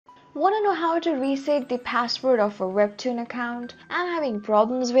Want to know how to reset the password of a Webtoon account and having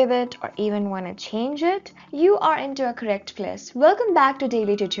problems with it or even want to change it? You are into a correct place. Welcome back to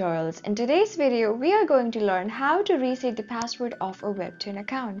Daily Tutorials. In today's video, we are going to learn how to reset the password of a Webtoon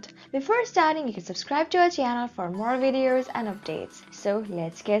account. Before starting, you can subscribe to our channel for more videos and updates. So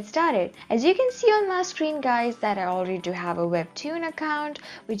let's get started. As you can see on my screen, guys, that I already do have a Webtoon account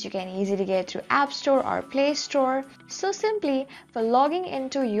which you can easily get through App Store or Play Store. So simply, for logging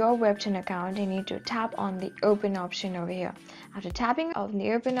into your Webtoon account, you need to tap on the open option over here. After tapping on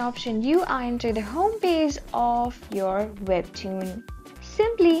the open option, you are into the home page of your Webtoon.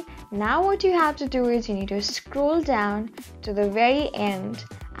 Simply, now what you have to do is you need to scroll down to the very end.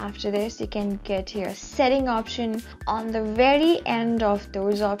 After this, you can get your setting option on the very end of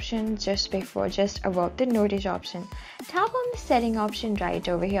those options, just above the notice option. Tap on the setting option right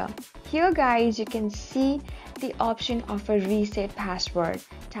over here. Here, guys, you can see the option of a reset password.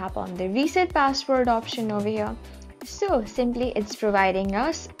 Tap on the reset password option over here. So simply, it's providing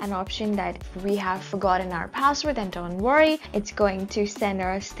us an option that if we have forgotten our password, then don't worry, it's going to send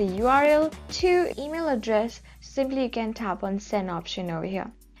us the URL to email address. Simply, you can tap on send option over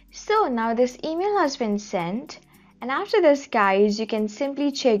here. So now this email has been sent, and after this, guys, you can simply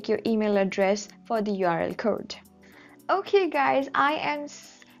check your email address for the URL code. Okay, guys, I am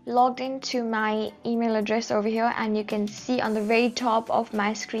logged into my email address over here, and you can see on the very top of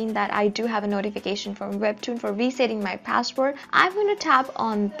my screen that I do have a notification from Webtoon for resetting my password. I'm going to tap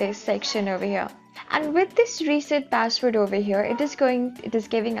on this section over here, and with this reset password over here, it is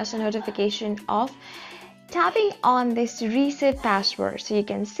giving us a notification of tapping on this reset password. So you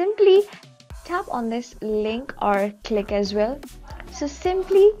can simply tap on this link or click as well. So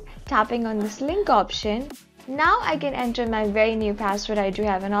simply tapping on this link option, now I can enter my very new password. I do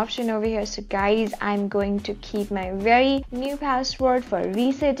have an option over here. So guys, I'm going to keep my very new password for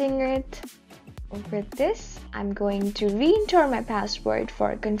resetting it. With this, I'm going to re-enter my password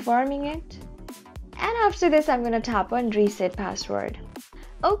for confirming it. And after this, I'm going to tap on reset password.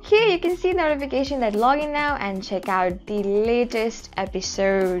 Okay, you can see the notification that login now and check out the latest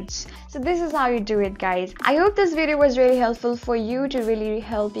episodes. So this is how you do it, guys. I hope this video was really helpful for you to really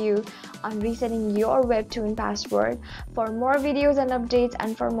help you on resetting your Webtoon password. For more videos and updates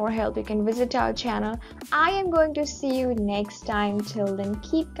and for more help, you can visit our channel. I am going to see you next time. Till then,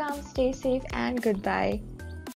 keep calm, stay safe, and goodbye.